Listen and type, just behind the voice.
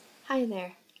Hi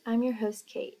there, I'm your host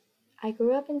Kate. I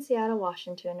grew up in Seattle,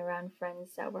 Washington around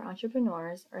friends that were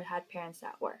entrepreneurs or had parents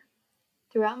that were.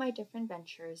 Throughout my different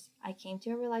ventures, I came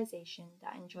to a realization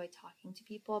that I enjoy talking to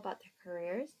people about their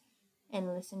careers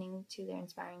and listening to their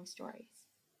inspiring stories.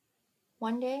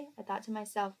 One day, I thought to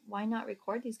myself, why not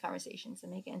record these conversations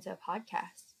and make it into a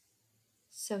podcast?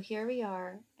 So here we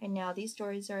are, and now these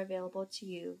stories are available to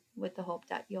you with the hope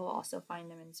that you'll also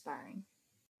find them inspiring.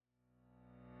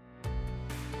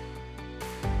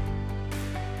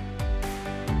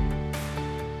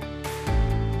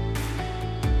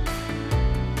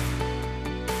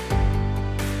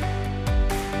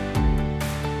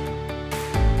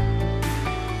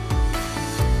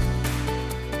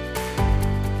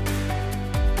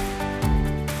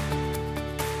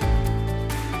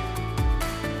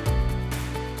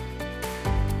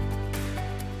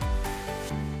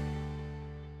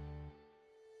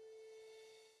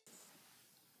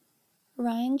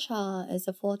 Ryan Chaw is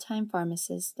a full-time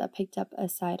pharmacist that picked up a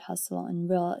side hustle in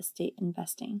real estate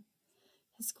investing.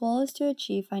 His goal is to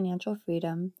achieve financial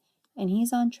freedom, and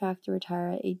he's on track to retire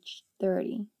at age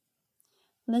 30.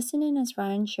 Listen in as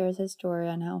Ryan shares his story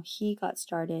on how he got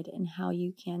started and how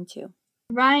you can too.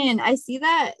 Ryan, I see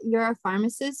that you're a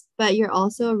pharmacist, but you're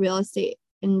also a real estate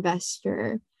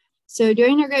investor. So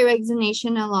during the Great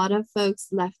Resignation, a lot of folks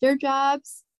left their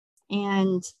jobs,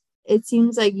 and it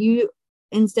seems like you,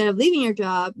 instead of leaving your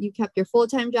job, you kept your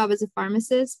full-time job as a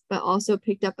pharmacist, but also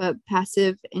picked up a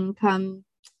passive income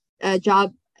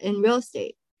job in real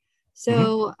estate.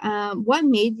 So, what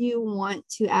made you want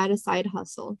to add a side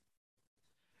hustle?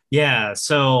 Yeah.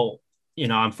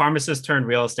 I'm pharmacist turned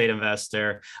real estate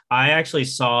investor. I actually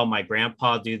saw my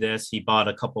grandpa do this. He bought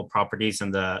a couple of properties in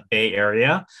the Bay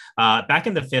Area back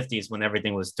in the 50s when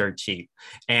everything was dirt cheap.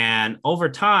 And over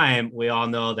time, we all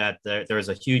know that there was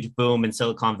a huge boom in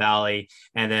Silicon Valley.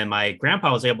 And then my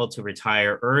grandpa was able to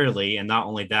retire early. And not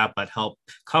only that, but help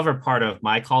cover part of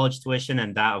my college tuition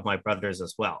and that of my brothers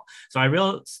as well. So I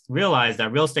realized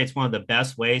that real estate is one of the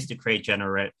best ways to create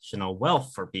generational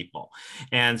wealth for people.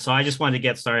 And so I just wanted to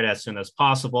get started as soon as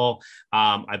possible.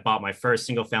 I bought my first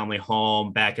single family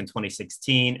home back in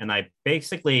 2016, and I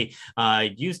basically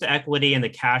used the equity and the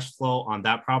cash flow on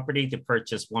that property to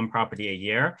purchase one property a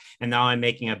year. And now I'm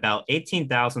making about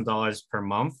 $18,000 per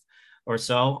month or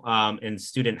so in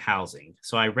student housing.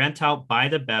 So I rent out by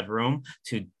the bedroom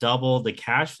to double the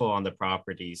cash flow on the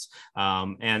properties.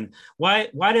 And why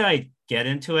did I get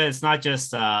into it? It's not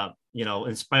just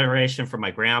inspiration from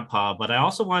my grandpa, but I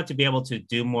also wanted to be able to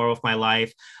do more with my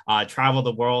life, travel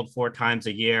the world 4 times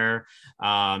a year,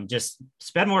 just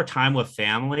spend more time with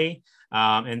family.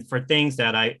 And for things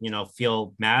that I,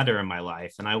 feel matter in my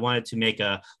life. And I wanted to make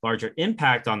a larger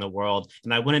impact on the world.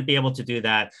 And I wouldn't be able to do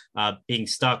that being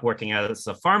stuck working as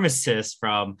a pharmacist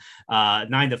from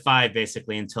 9 to 5,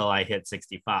 basically, until I hit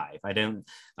 65. I didn't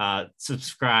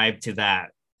subscribe to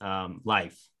that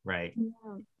life, right?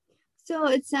 Yeah. So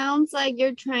it sounds like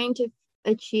you're trying to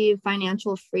achieve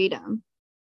financial freedom,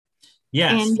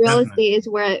 Yes, and real definitely. estate is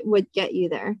where it would get you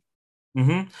there.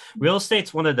 Real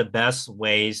estate's one of the best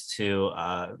ways to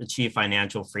achieve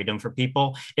financial freedom for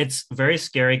people. It's very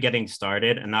scary getting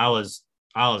started, and I was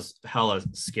hella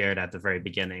scared at the very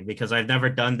beginning because I've never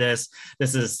done this.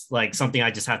 This is like something I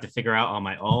just have to figure out on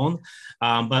my own.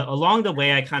 But along the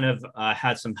way, I kind of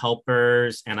had some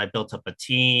helpers, and I built up a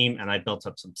team, and I built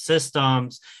up some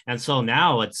systems, and so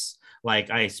now it's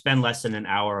like I spend less than an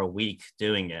hour a week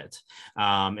doing it.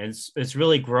 And it's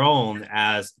really grown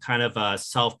as kind of a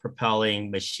self-propelling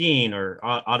machine or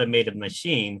automated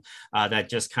machine that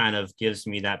just kind of gives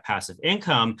me that passive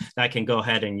income that I can go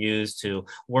ahead and use to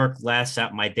work less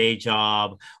at my day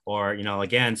job or,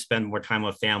 again, spend more time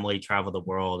with family, travel the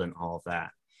world and all of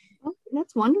that. Oh,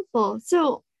 that's wonderful.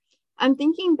 So I'm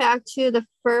thinking back to the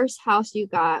first house you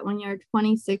got when you're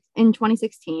 26 in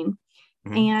 2016.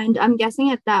 Mhm. And I'm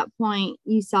guessing at that point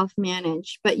you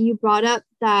self-manage, but you brought up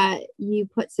that you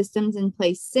put systems in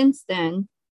place since then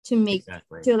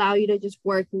Exactly. to allow you to just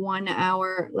work 1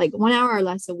 hour, like 1 hour or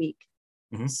less a week.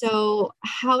 Mhm. So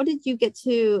how did you get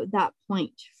to that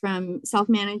point from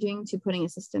self-managing to putting a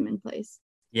system in place?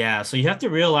 Yeah, so you have to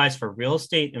realize for real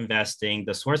estate investing,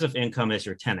 the source of income is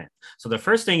your tenant. So the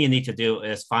first thing you need to do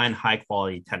is find high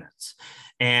quality tenants.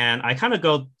 And I kind of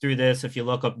go through this if you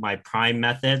look up my prime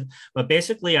method. But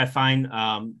basically, I find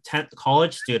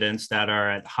college students that are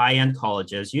at high end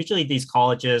colleges. Usually, these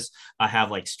colleges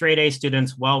have like straight A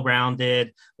students, well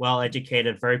rounded, well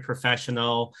educated, very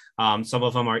professional. Some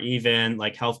of them are even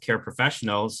like healthcare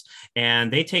professionals,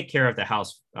 and they take care of the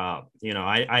house.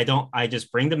 I don't, I just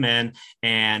bring them in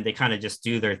and they kind of just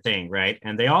do their thing, right?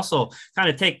 And they also kind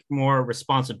of take more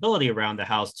responsibility around the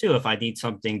house too. If I need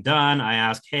something done, I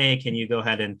ask, hey, can you go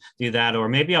ahead and do that? Or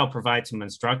maybe I'll provide some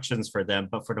instructions for them.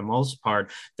 But for the most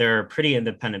part, they're pretty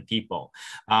independent people.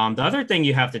 The other thing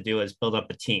you have to do is build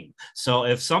up a team. So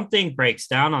if something breaks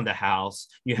down on the house,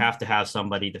 you have to have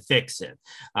somebody to fix it.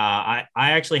 I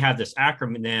actually have this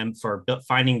acronym for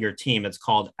finding your team. It's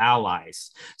called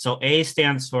allies. So A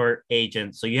stands for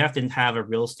agent. So you have to have a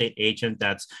real estate agent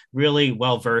that's really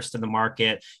well versed in the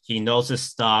market. He knows his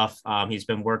stuff. He's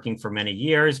been working for many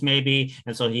years, maybe,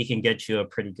 and so he can get you a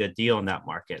pretty good deal in that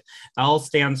market. L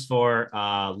stands for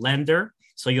lender.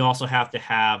 So you also have to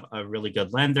have a really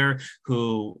good lender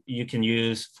who you can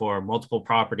use for multiple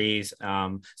properties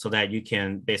so that you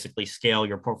can basically scale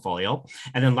your portfolio.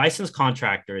 And then licensed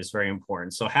contractor is very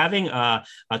important. So having a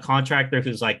contractor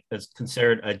who's like is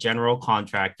considered a general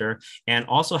contractor and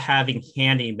also having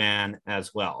handyman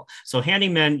as well. So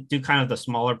handymen do kind of the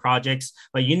smaller projects,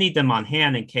 but you need them on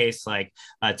hand in case like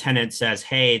a tenant says,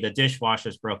 hey, the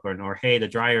dishwasher's broken or hey, the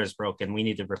dryer is broken. We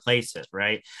need to replace it,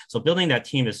 right? So building that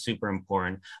team is super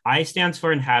important. I stands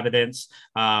for inhabitants,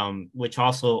 which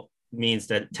also means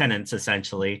that tenants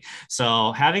essentially.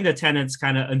 So having the tenants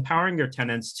kind of empowering your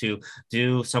tenants to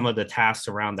do some of the tasks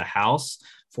around the house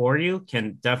for you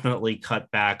can definitely cut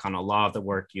back on a lot of the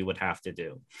work you would have to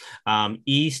do.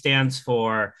 E stands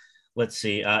for let's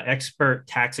see, expert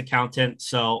tax accountant.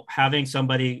 So having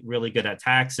somebody really good at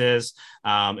taxes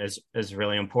is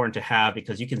really important to have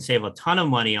because you can save a ton of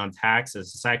money on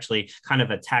taxes. It's actually kind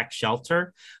of a tax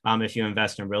shelter if you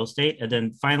invest in real estate. And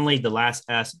then finally, the last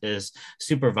S is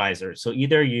supervisor. So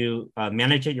either you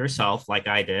manage it yourself, like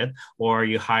I did, or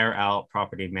you hire out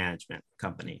property management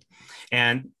company.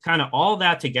 And kind of all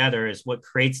that together is what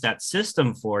creates that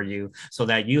system for you so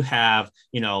that you have,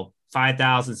 $5,000,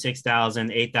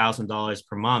 $6,000, $8,000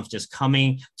 per month just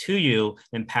coming to you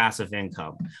in passive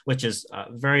income, which is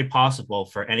very possible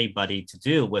for anybody to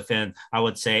do within, I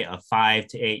would say, a 5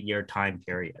 to 8 year time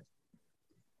period.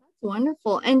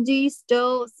 Wonderful. And do you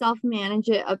still self-manage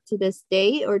it up to this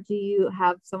date, or do you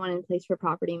have someone in place for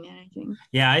property managing?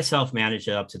 Yeah, I self-manage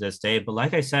it up to this day. But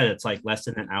like I said, it's like less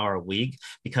than an hour a week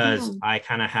because I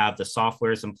kind of have the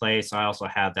softwares in place. I also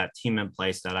have that team in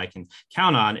place that I can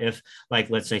count on. If like,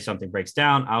 let's say something breaks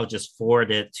down, I'll just forward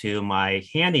it to my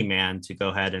handyman to go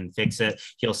ahead and fix it.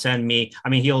 He'll send me,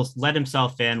 he'll let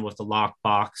himself in with the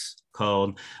lockbox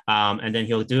code. And then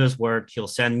he'll do his work. He'll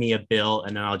send me a bill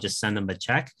and then I'll just send him a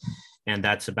check. And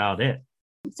that's about it.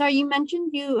 Sorry, you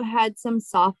mentioned you had some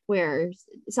software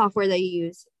that you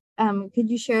use. Could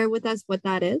you share with us what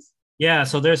that is? Yeah,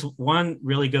 so there's one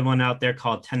really good one out there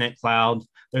called Tenant Cloud.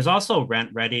 There's also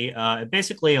Rent Ready. It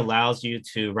basically allows you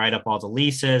to write up all the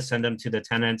leases, send them to the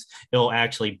tenants. It'll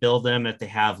actually bill them if they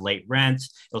have late rent.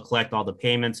 It'll collect all the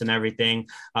payments and everything.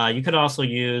 You could also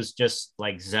use just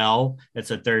like Zelle.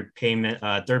 It's a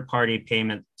third-party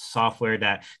payment software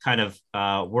that kind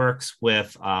of works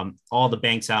with all the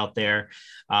banks out there.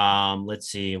 Let's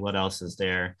see, what else is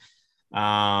there?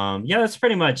 That's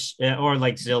pretty much it. Or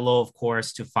like Zillow, of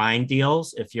course, to find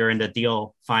deals. If you're in the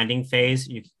deal finding phase,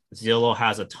 Zillow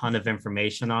has a ton of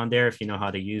information on there if you know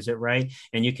how to use it right.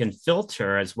 And you can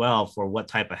filter as well for what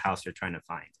type of house you're trying to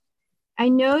find. I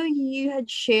know you had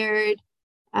shared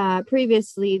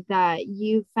previously that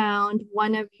you found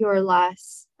one of your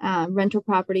last rental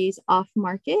properties off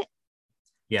market.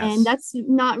 Yes. And that's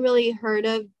not really heard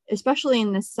of, especially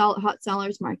in the hot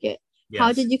sellers market. Yes.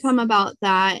 How did you come about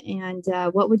that? And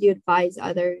what would you advise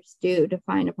others do to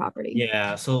find a property?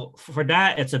 Yeah, so for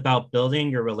that, it's about building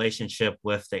your relationship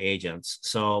with the agents.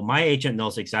 So my agent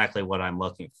knows exactly what I'm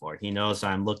looking for. He knows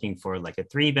I'm looking for like a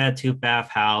 3-bed, 2-bath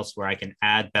house where I can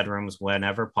add bedrooms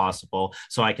whenever possible.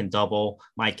 So I can double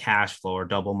my cash flow or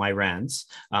double my rents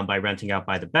by renting out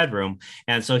by the bedroom.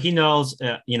 And so he knows,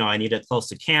 I need it close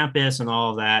to campus and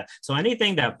all of that. So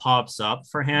anything that pops up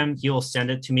for him, he'll send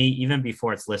it to me even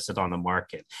before it's listed on the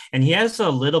market. And he has a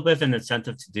little bit of an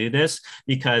incentive to do this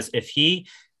because if he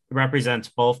represents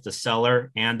both the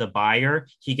seller and the buyer,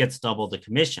 he gets double the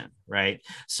commission, right?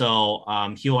 So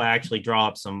he'll actually draw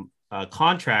up some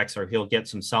contracts, or he'll get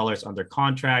some sellers under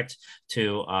contract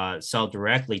to sell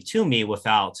directly to me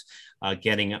without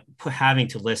having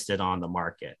to list it on the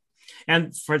market.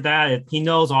 And for that, he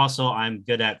knows also I'm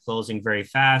good at closing very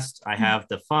fast. I have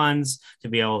the funds to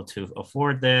be able to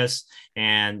afford this.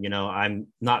 And, I'm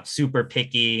not super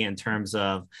picky in terms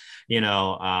of,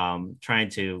 trying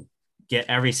to get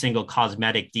every single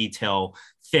cosmetic detail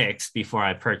fixed before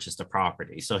I purchase the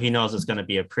property. So he knows it's going to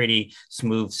be a pretty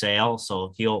smooth sale.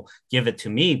 So he'll give it to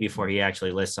me before he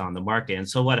actually lists on the market. And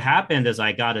so what happened is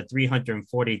I got a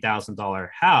 $340,000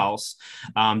 house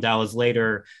that was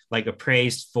later like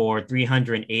appraised for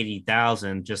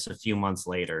 $380,000 just a few months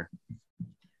later.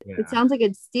 Yeah. It sounds like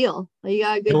a steal. Like you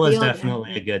got a good deal. It was deal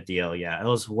definitely a good deal. Yeah. It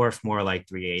was worth more like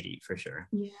 380 for sure.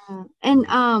 Yeah.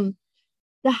 And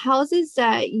the houses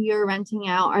that you're renting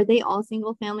out, are they all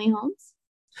single family homes?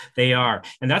 They are.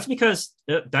 And that's because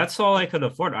that's all I could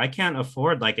afford. I can't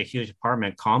afford like a huge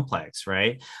apartment complex,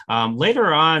 right?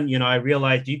 Later on, I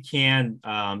realized you can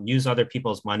use other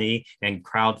people's money and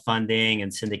crowdfunding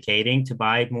and syndicating to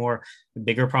buy more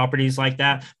bigger properties like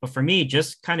that. But for me,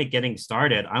 just kind of getting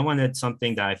started, I wanted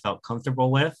something that I felt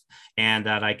comfortable with and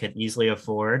that I could easily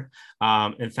afford.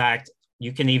 In fact,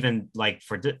 you can even like,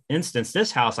 for instance,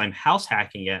 this house, I'm house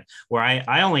hacking it where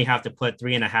I only have to put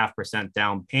 3.5%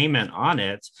 down payment on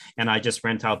it. And I just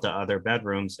rent out the other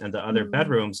bedrooms, and the other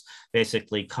bedrooms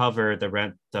basically cover the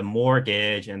rent, the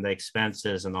mortgage and the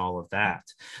expenses and all of that.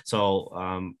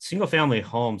 So single family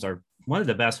homes are one of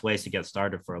the best ways to get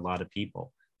started for a lot of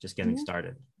people just getting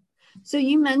started. So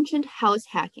you mentioned house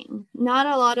hacking. Not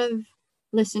a lot of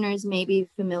listeners may be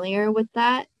familiar with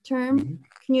that term. Mm-hmm.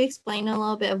 Can you explain a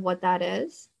little bit of what that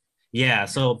is? Yeah,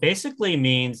 so basically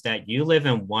means that you live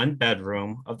in one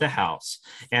bedroom of the house.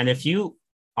 And if you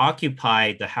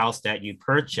occupy the house that you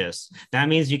purchase, that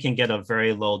means you can get a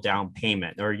very low down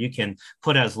payment, or you can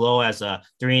put as low as a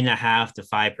 3.5% to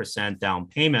 5% down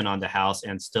payment on the house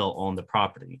and still own the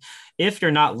property. If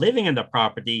you're not living in the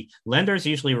property, lenders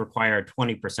usually require a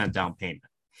 20% down payment.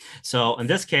 So in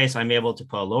this case, I'm able to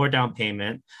put a lower down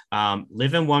payment,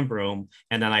 live in one room,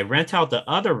 and then I rent out the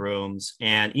other rooms.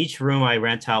 And each room I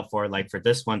rent out for, like for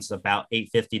this one's about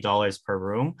 $850 per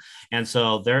room. And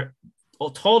so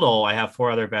total, I have 4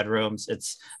 other bedrooms.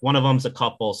 It's one of them's a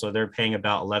couple, so they're paying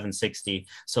about $1,160.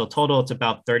 So total, it's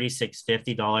about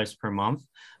 $3,650 per month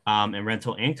in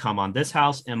rental income on this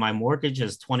house, and my mortgage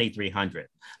is $2,300.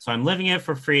 So I'm living it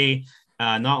for free.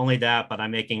 Not only that, but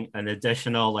I'm making an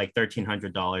additional like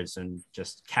 $1,300 in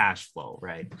just cash flow,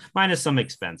 right? Minus some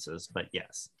expenses, but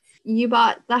yes. You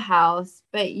bought the house,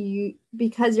 but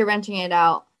because you're renting it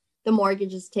out, the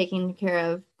mortgage is taken care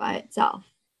of by itself.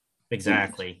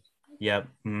 Exactly. Yep.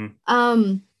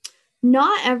 Mm-hmm.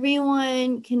 Not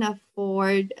everyone can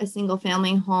afford a single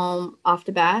family home off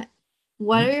the bat.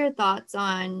 What are your thoughts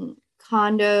on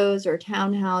condos or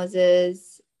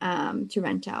townhouses to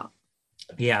rent out?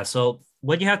 Yeah, so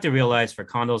what you have to realize for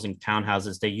condos and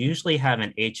townhouses, they usually have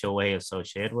an HOA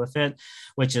associated with it,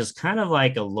 which is kind of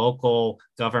like a local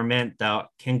government that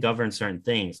can govern certain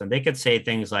things. And they could say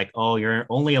things like, oh, you're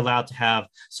only allowed to have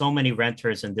so many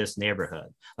renters in this neighborhood.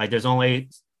 Like there's only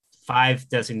 5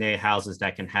 designated houses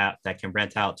that can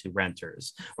rent out to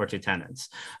renters or to tenants.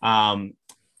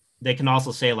 They can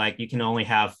also say like, you can only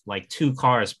have like 2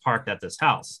 cars parked at this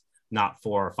house, not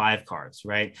 4 or 5 cars,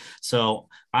 right? So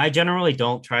I generally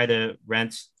don't try to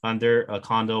rent under a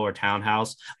condo or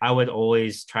townhouse. I would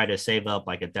always try to save up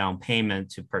like a down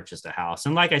payment to purchase the house.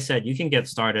 And like I said, you can get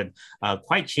started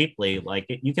quite cheaply. Like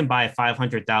you can buy a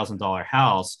 $500,000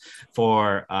 house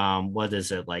for what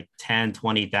is it, like 10,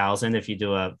 20,000 if you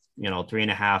do a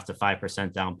 3.5% to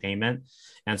 5% down payment.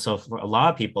 And so for a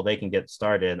lot of people, they can get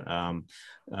started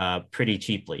pretty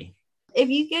cheaply. If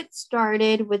you get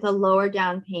started with a lower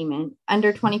down payment,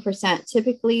 under 20%,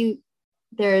 typically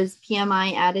there's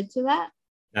PMI added to that?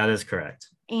 That is correct.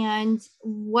 And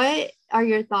what are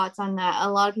your thoughts on that?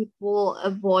 A lot of people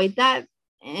avoid that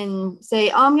and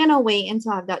say, oh, I'm going to wait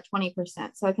until I've got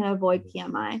 20% so I can avoid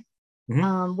PMI.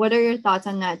 Mm-hmm. What are your thoughts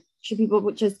on that? Should people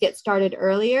just get started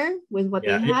earlier with what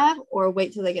they have or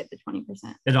wait till they get the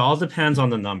 20%? It all depends on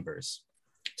the numbers.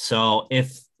 So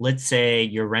if, let's say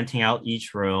you're renting out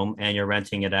each room and you're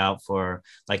renting it out for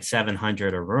like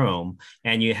 $700 a room,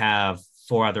 and you have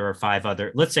 4 other or 5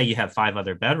 other, let's say you have 5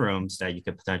 other bedrooms that you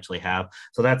could potentially have.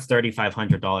 So that's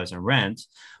 $3,500 in rent.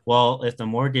 Well, if the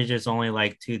mortgage is only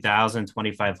like $2,000,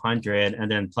 $2,500, and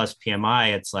then plus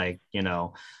PMI, it's like,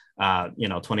 $2,800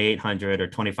 or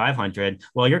 $2,500.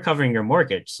 Well, you're covering your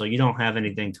mortgage, so you don't have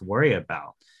anything to worry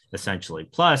about, essentially.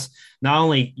 Plus, not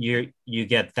only you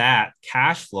get that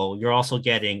cash flow, you're also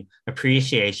getting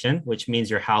appreciation, which means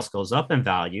your house goes up in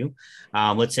value.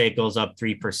 Let's say it goes up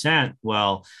 3%.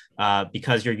 Well,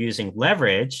 because you're using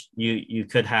leverage, you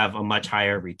could have a much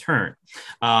higher return.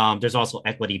 There's also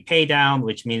equity pay down,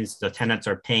 which means the tenants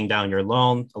are paying down your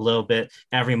loan a little bit.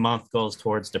 Every month goes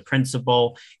towards the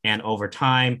principal, and over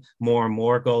time, more and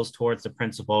more goes towards the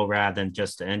principal rather than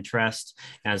just the interest.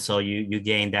 And so you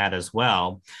gain that as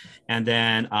well. And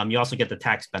then you also get the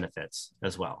tax benefits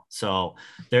as well. So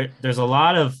there's a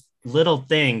lot of little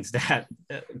things that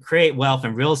create wealth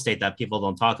in real estate that people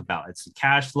don't talk about. It's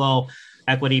cash flow,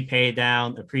 equity pay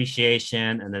down,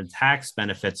 appreciation, and then tax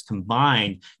benefits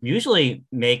combined usually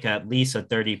make at least a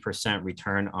 30%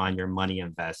 return on your money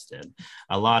invested.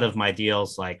 A lot of my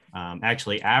deals, like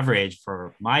actually average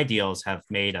for my deals, have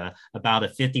made about a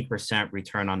 50%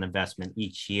 return on investment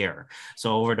each year.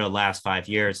 So over the last 5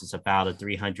 years, it's about a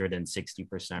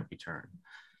 360% return.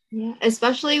 Yeah,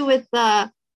 especially with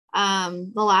the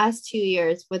last 2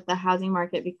 years with the housing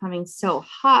market becoming so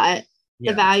hot,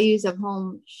 the values of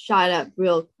home shot up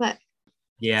real quick.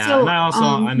 Yeah, so, and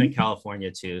I'm in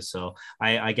California too, so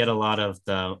I get a lot of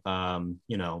the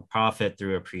profit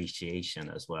through appreciation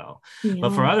as well. Yeah.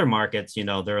 But for other markets,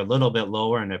 they're a little bit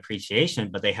lower in appreciation,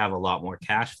 but they have a lot more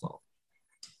cash flow.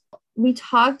 We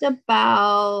talked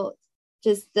about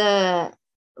just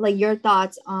your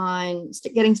thoughts on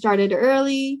getting started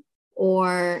early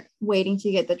or waiting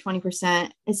to get the 20%.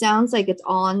 It sounds like it's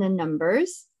all in the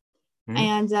numbers. Mm-hmm.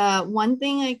 And one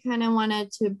thing I kind of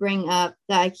wanted to bring up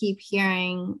that I keep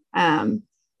hearing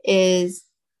is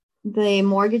the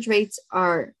mortgage rates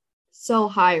are so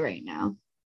high right now.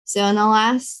 So in the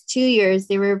last 2 years,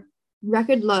 they were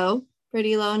record low,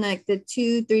 pretty low, like the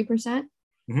 2-3%.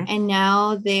 Mm-hmm. And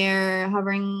now they're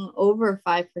hovering over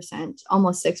 5%,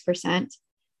 almost 6%.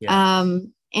 Yeah.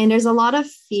 And there's a lot of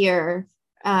fear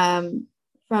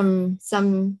from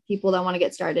some people that want to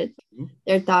get started. Mm-hmm.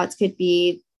 Their thoughts could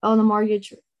be, oh, the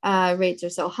mortgage rates are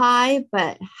so high,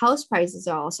 but house prices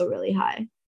are also really high.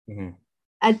 Mm-hmm.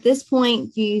 At this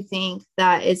point, do you think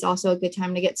that it's also a good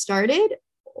time to get started,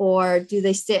 or do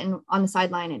they sit on the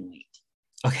sideline and wait?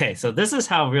 Okay, so this is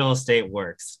how real estate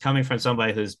works, coming from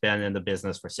somebody who's been in the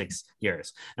business for 6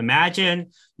 years.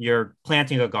 Imagine you're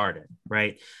planting a garden,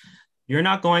 right? You're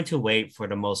not going to wait for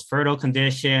the most fertile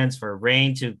conditions, for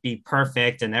rain to be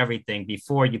perfect and everything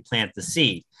before you plant the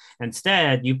seed.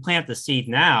 Instead, you plant the seed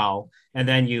now, and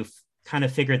then you kind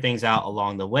of figure things out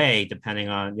along the way, depending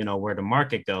on, where the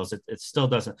market goes. It still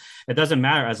doesn't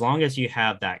matter. As long as you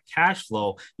have that cash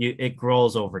flow, it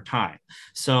grows over time.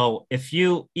 So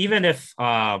even if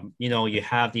you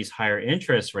have these higher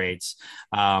interest rates,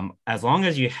 as long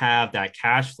as you have that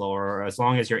cash flow, or as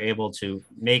long as you're able to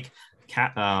make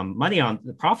money on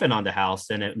the profit on the house,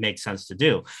 then it makes sense to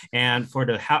do. And for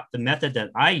the method that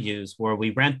I use, where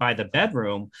we rent by the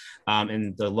bedroom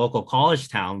in the local college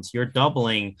towns, you're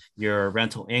doubling your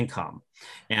rental income.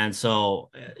 And so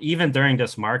even during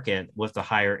this market with the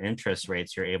higher interest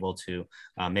rates, you're able to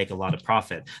make a lot of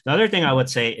profit. The other thing I would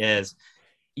say is,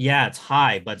 yeah, it's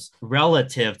high, but it's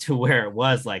relative to where it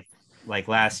was like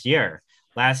last year.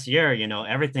 Last year,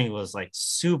 everything was like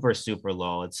super, super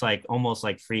low. It's like almost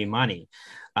like free money.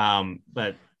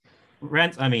 But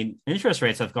interest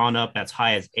rates have gone up as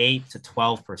high as 8 to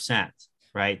 12%,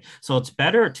 right? So it's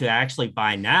better to actually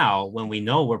buy now when we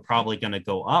know we're probably going to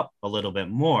go up a little bit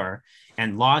more,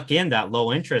 and lock in that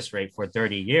low interest rate for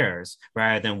 30 years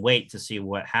rather than wait to see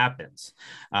what happens.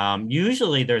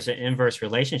 Usually there's an inverse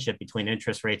relationship between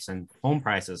interest rates and home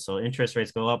prices. So interest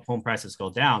rates go up, home prices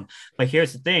go down. But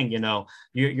here's the thing,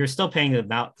 you're still paying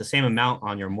the same amount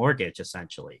on your mortgage,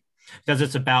 essentially, because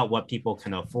it's about what people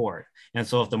can afford. And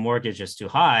so if the mortgage is too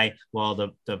high, well,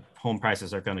 the home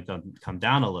prices are going to come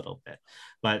down a little bit.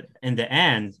 But in the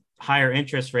end, higher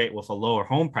interest rate with a lower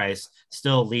home price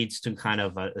still leads to kind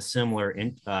of a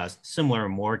similar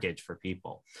mortgage for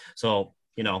people. So,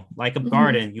 like a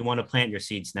garden, you want to plant your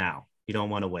seeds now. You don't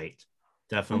want to wait.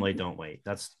 Definitely don't wait.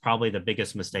 That's probably the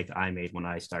biggest mistake I made when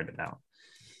I started out.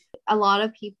 A lot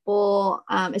of people,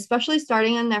 especially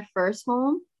starting on their first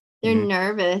home, they're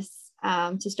nervous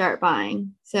to start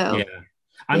buying. So yeah.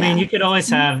 I mean, you could always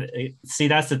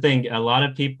that's the thing. A lot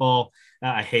of people,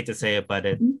 I hate to say it, but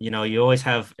you always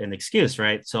have an excuse,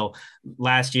 right? So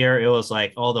last year it was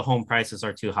like, oh, the home prices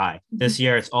are too high. This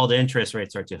year it's all the interest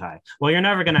rates are too high. Well, you're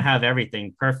never going to have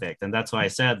everything perfect. And that's why I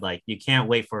said, like, you can't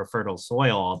wait for a fertile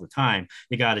soil all the time.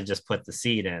 You got to just put the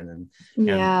seed in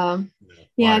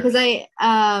because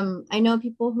I know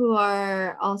people who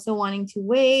are also wanting to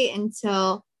wait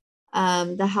until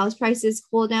the house prices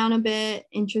cool down a bit.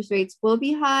 Interest rates will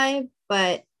be high,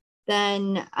 but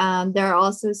Then there are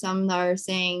also some that are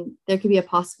saying there could be a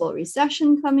possible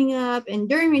recession coming up. And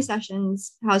during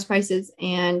recessions, house prices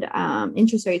and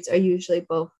interest rates are usually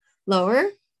both lower.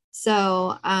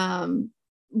 So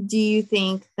do you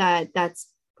think that that's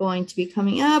going to be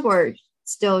coming up, or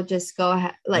still just go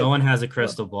ahead? No one has a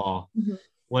crystal ball. Mm-hmm.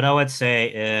 What I would say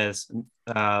is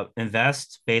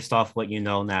invest based off what you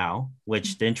know now,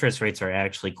 which the interest rates are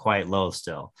actually quite low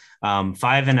still.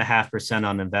 5.5%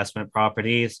 on investment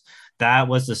properties. That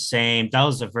was the same. That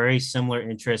was a very similar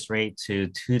interest rate to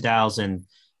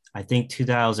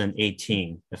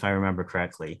 2018, if I remember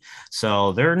correctly.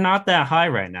 So they're not that high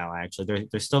right now, actually.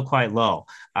 They're still quite low,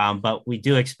 but we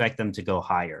do expect them to go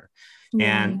higher.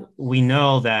 And we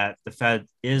know that the Fed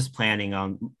is planning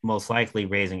on most likely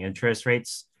raising interest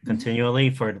rates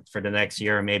continually for the next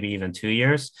year or maybe even 2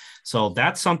 years. So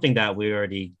that's something that we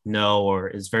already know or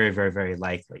is very, very, very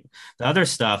likely. The other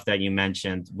stuff that you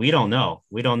mentioned, we don't know.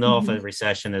 We don't know if a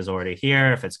recession is already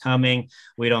here, if it's coming.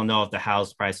 We don't know if the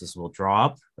house prices will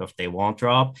drop, or if they won't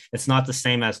drop. It's not the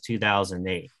same as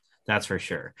 2008. That's for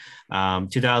sure.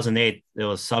 2008, it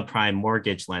was subprime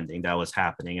mortgage lending that was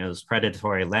happening. It was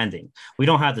predatory lending. We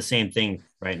don't have the same thing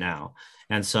right now.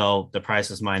 And so the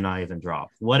prices might not even drop.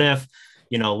 What if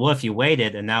you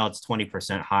waited and now it's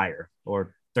 20% higher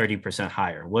or 30%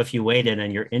 higher? What if you waited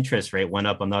and your interest rate went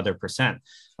up another percent?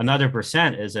 Another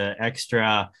percent is an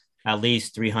extra at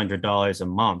least $300 a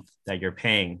month that you're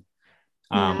paying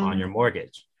on your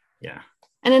mortgage. Yeah.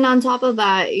 And then on top of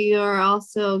that, you're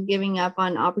also giving up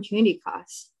on opportunity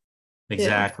costs.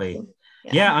 Exactly.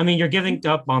 Yeah. I mean, you're giving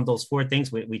up on those four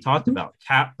things we talked about: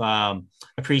 cap,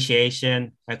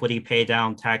 appreciation, equity pay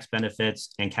down, tax benefits,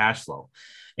 and cash flow.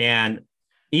 And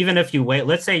even if you wait,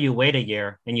 let's say you wait a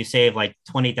year and you save like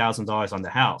 $20,000 on the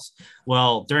house.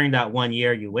 Well, during that 1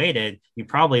 year you waited, you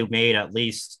probably made at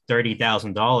least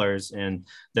 $30,000 in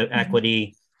the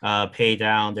equity pay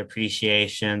down, the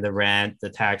appreciation, the rent,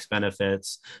 the tax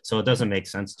benefits. So it doesn't make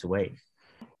sense to wait.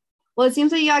 Well, it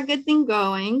seems like you got a good thing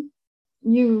going.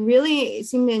 You really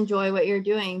seem to enjoy what you're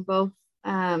doing, both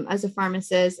as a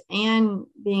pharmacist and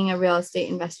being a real estate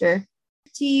investor.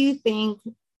 Do you think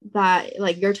that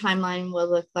like your timeline will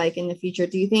look like in the future?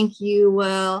 Do you think you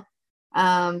will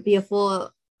be a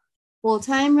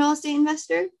full-time real estate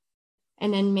investor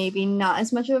and then maybe not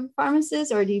as much of a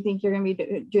pharmacist, or do you think you're going to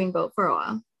be doing both for a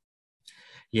while?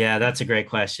 Yeah, that's a great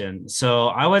question. So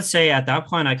I would say at that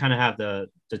point, I kind of have the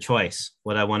choice,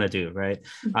 what I want to do, right?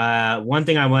 One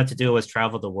thing I wanted to do was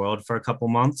travel the world for a couple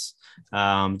months,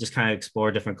 just kind of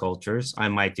explore different cultures. I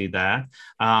might do that.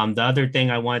 The other thing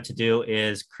I wanted to do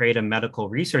is create a medical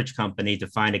research company to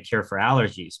find a cure for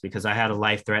allergies, because I had a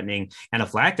life-threatening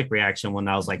anaphylactic reaction when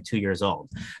I was like 2 years old.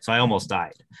 So I almost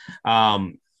died.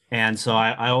 And so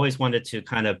I always wanted to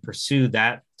kind of pursue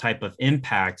that type of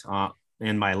impact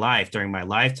in my life during my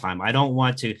lifetime. I don't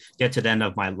want to get to the end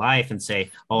of my life and say,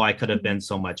 oh, I could have been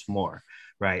so much more.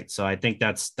 Right. So I think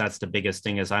that's the biggest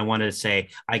thing, is I wanted to say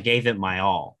I gave it my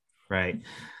all. Right.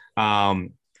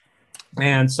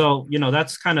 And so,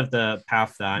 that's kind of the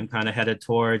path that I'm kind of headed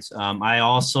towards. I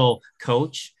also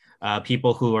coach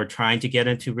people who are trying to get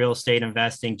into real estate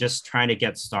investing, just trying to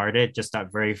get started, just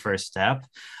that very first step.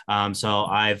 So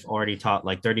I've already taught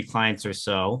like 30 clients or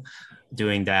so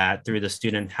doing that through the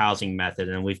student housing method,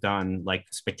 and we've gotten like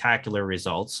spectacular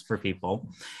results for people.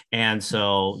 And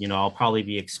so, I'll probably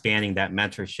be expanding that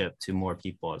mentorship to more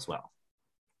people as well.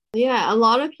 Yeah, a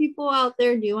lot of people out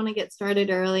there do want to get started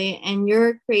early, and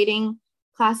you're creating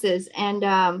classes.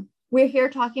 And we're here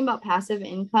talking about passive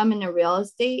income in the real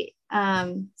estate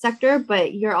sector,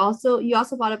 but you also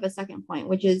brought up a second point,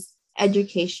 which is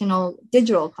educational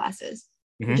digital classes,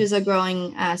 which is a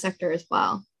growing sector as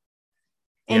well.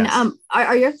 And yes.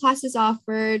 Are your classes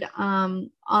offered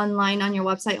online on your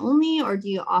website only, or do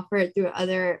you offer it through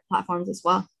other platforms as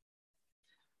well?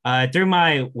 Through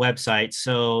my website.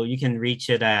 So you can reach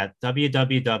it at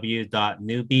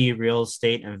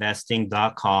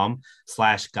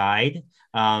www.newbierealestateinvesting.com/guide.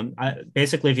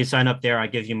 Basically, if you sign up there, I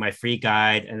give you my free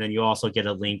guide, and then you also get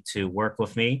a link to work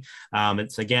with me.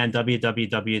 It's again,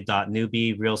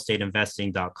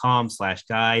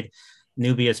 www.newbierealestateinvesting.com/guide.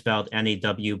 Newbie is spelled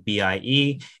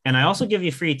NEWBIE. And I also give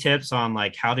you free tips on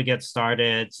like how to get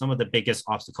started, some of the biggest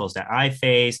obstacles that I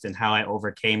faced and how I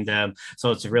overcame them.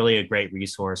 So it's really a great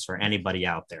resource for anybody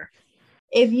out there.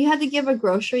 If you had to give a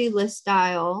grocery list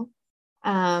style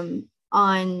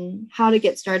on how to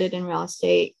get started in real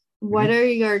estate, what are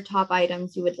your top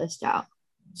items you would list out?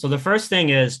 So the first thing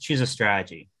is choose a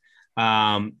strategy.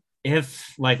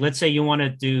 if like let's say you want to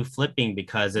do flipping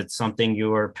because it's something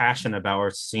you are passionate about or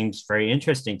seems very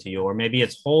interesting to you, or maybe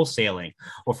it's wholesaling,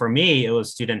 or for me it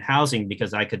was student housing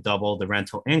because I could double the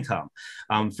rental income.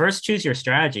 First choose your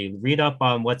strategy, read up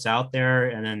on what's out there,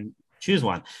 and then choose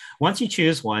one. Once you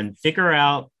choose one, figure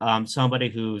out somebody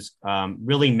who's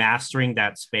really mastering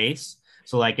that space.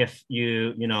 So like if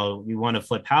you want to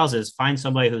flip houses, find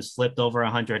somebody who's flipped over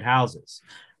 100 houses,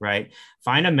 right?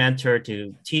 Find a mentor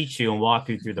to teach you and walk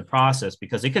you through the process,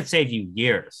 because it could save you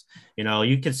years.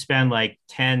 You could spend like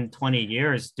 10, 20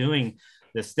 years doing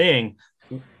this thing,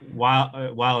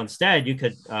 while instead you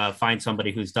could find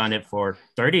somebody who's done it for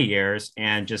 30 years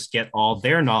and just get all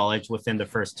their knowledge within the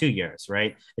first 2 years,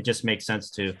 right? It just makes sense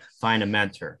to find a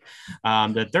mentor.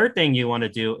 The third thing you want to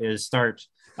do is start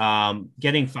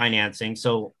getting financing.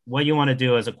 So what you want to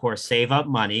do is, of course, save up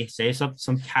money, save up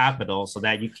some capital so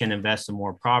that you can invest in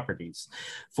more properties.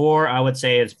 Four, I would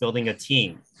say, is building a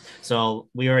team. So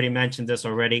we already mentioned this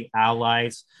already,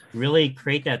 allies, really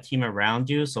create that team around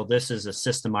you. So this is a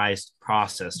systemized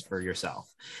process for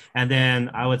yourself. And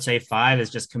then I would say five is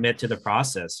just commit to the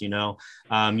process.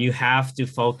 You have to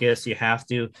focus, you have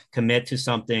to commit to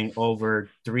something over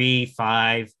 3,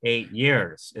 5, 8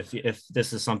 years. If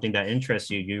this is something that interests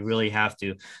you, you really have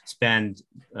to spend,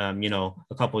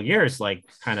 a couple of years, like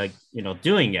kind of,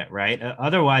 doing it, right?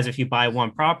 Otherwise, if you buy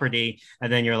one property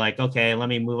and then you're like, okay, let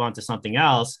me move on to something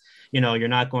else, you're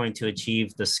not going to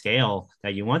achieve the scale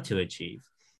that you want to achieve.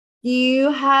 Do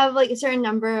you have like a certain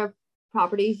number of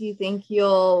properties you think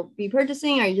you'll be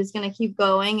purchasing? Or are you just going to keep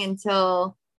going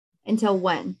until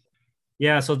when?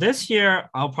 Yeah, so this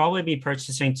year I'll probably be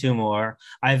purchasing 2 more.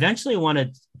 I eventually want to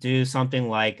do something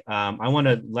like I want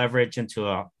to leverage into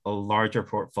a larger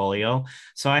portfolio.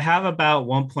 So I have about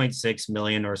 1.6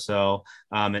 million or so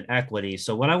in equity.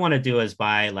 So what I want to do is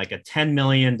buy like a $10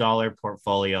 million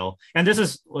portfolio. And this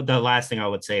is the last thing I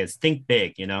would say is think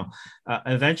big.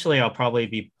 Eventually I'll probably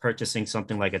be purchasing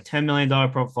something like a $10 million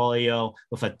portfolio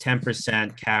with a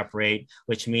 10% cap rate,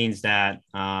 which means that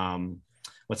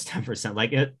what's 10%?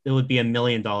 Like it would be $1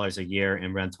 million a year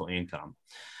in rental income.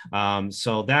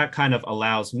 So that kind of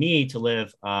allows me to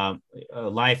live a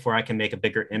life where I can make a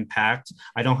bigger impact.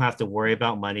 I don't have to worry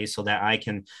about money, so that I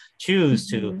can choose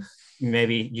to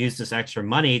maybe use this extra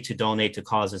money to donate to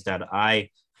causes that I'm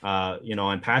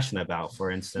passionate about.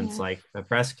 For instance, like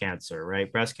breast cancer,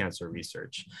 right? Breast cancer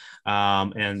research,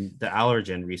 and the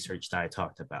allergen research that I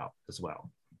talked about as well.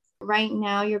 Right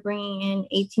now, you're bringing in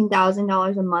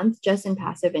 $18,000 a month just in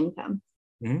passive income.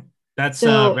 Mm-hmm. That's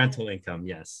rental income,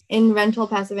 yes. In rental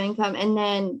passive income. And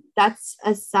then that's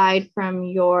aside from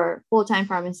your full-time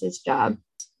pharmacist job.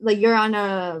 Like you're on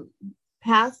a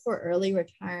path for early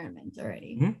retirement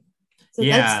already. Mm-hmm. So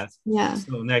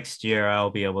So next year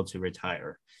I'll be able to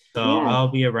retire. So I'll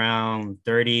be around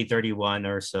 30, 31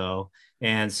 or so.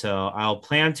 And so I'll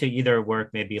plan to either work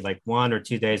maybe like 1 or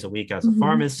 2 days a week as a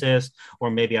pharmacist,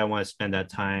 or maybe I want to spend that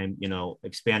time,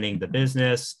 expanding the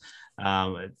business.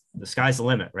 The sky's the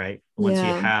limit, right? Once you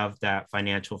have that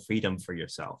financial freedom for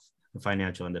yourself,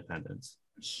 financial independence.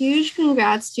 Huge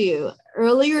congrats to you.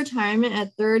 Early retirement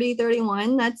at 30,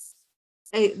 31, that's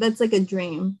like a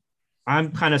dream.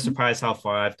 I'm kind of surprised how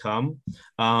far I've come,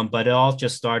 but it all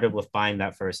just started with buying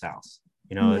that first house.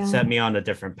 It set me on a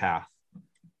different path.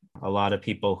 A lot of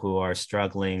people who are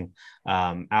struggling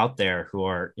out there who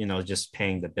are, just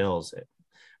paying the bills,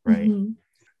 right?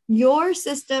 Your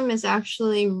system is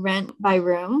actually rent by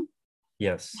room.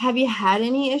 Yes. Have you had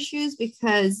any issues?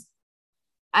 Because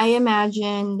I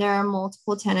imagine there are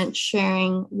multiple tenants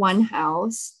sharing one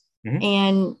house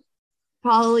and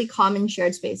probably common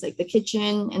shared space, like the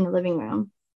kitchen and the living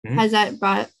room. Has that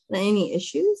brought any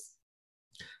issues?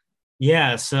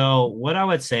 Yeah, so what I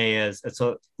would say is it's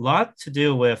a lot to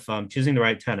do with choosing the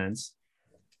right tenants.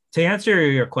 To answer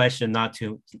your question, not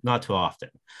too often.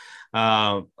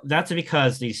 That's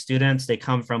because these students, they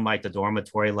come from like the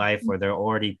dormitory life where they're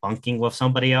already bunking with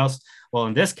somebody else. Well,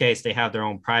 in this case, they have their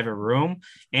own private room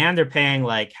and they're paying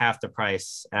like half the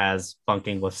price as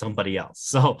bunking with somebody else.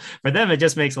 So for them, it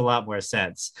just makes a lot more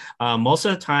sense. Most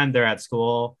of the time they're at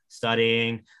school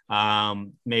studying.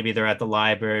 Maybe they're at the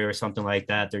library or something like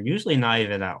that. They're usually not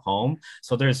even at home.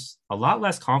 So there's a lot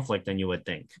less conflict than you would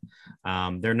think.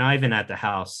 They're not even at the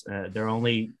house. They're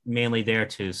only mainly there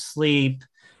to sleep,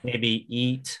 maybe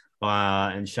eat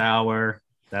and shower.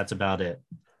 That's about it.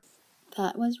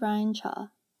 That was Ryan Chaw,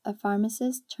 a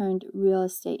pharmacist turned real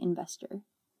estate investor.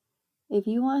 If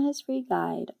you want his free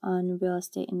guide on real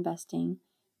estate investing,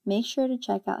 make sure to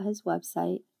check out his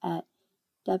website at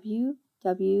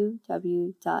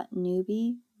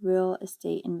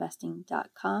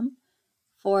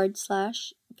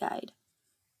www.newbierealestateinvesting.com/guide.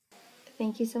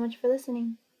 Thank you so much for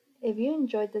listening. If you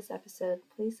enjoyed this episode,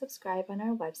 please subscribe on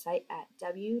our website at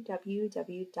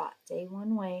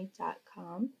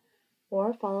www.dayoneway.com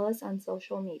or follow us on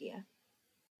social media.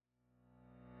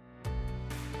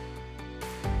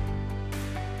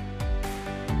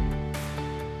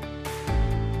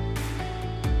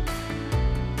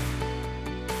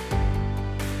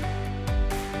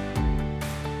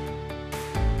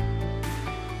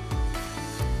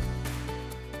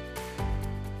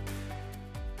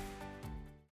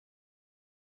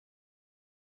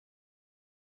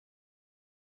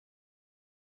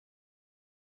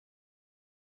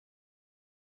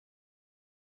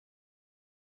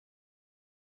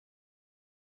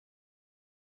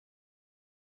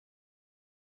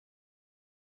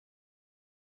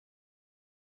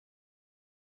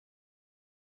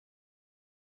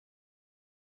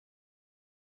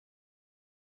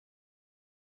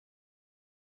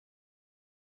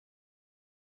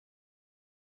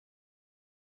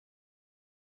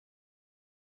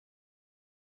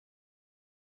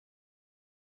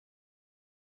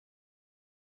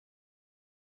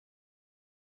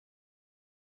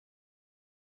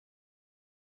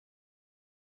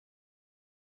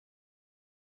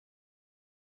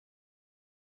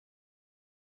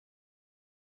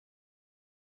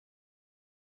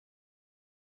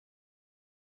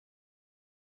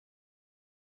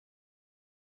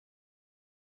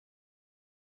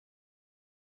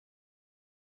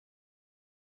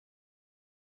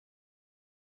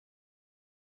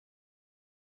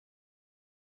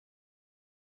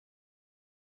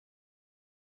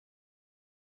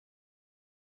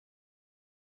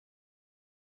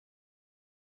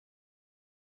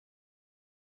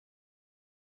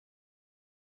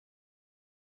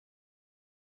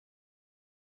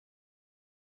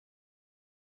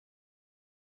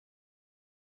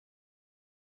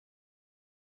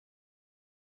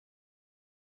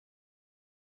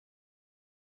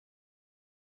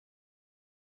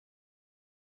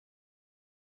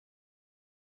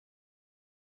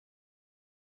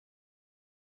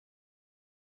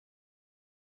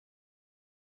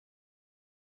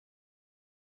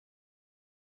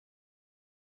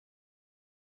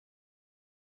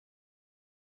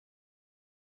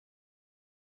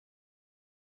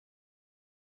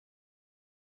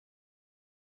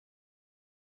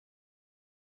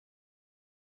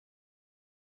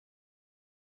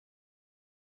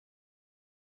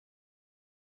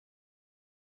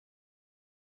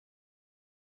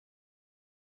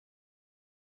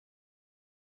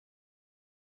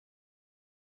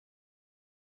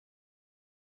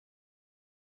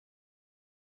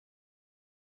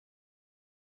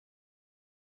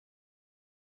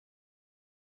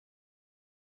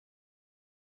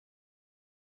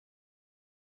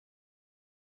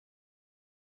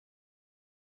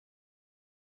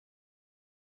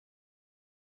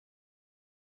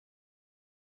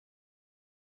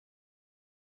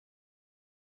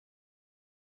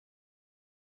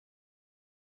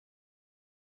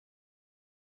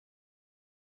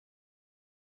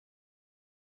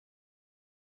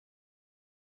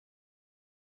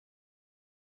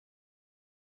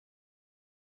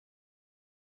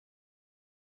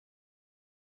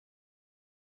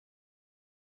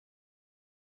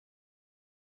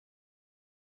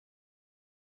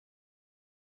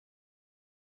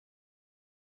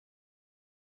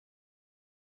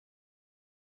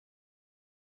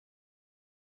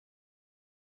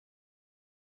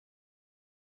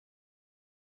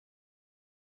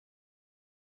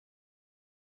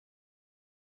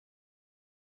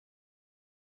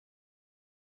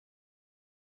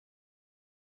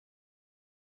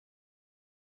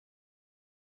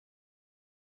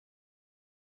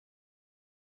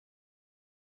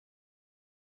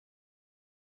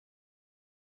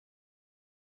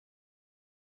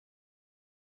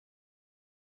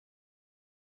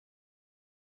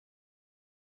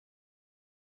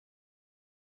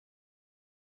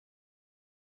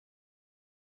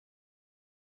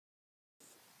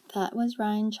 That was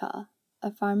Ryan Chaw,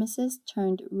 a pharmacist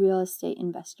turned real estate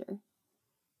investor.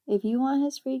 If you want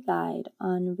his free guide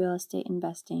on real estate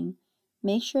investing,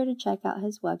 make sure to check out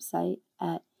his website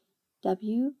at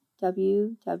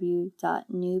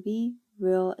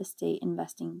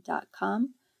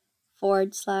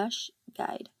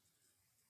www.newbierealestateinvesting.com/guide.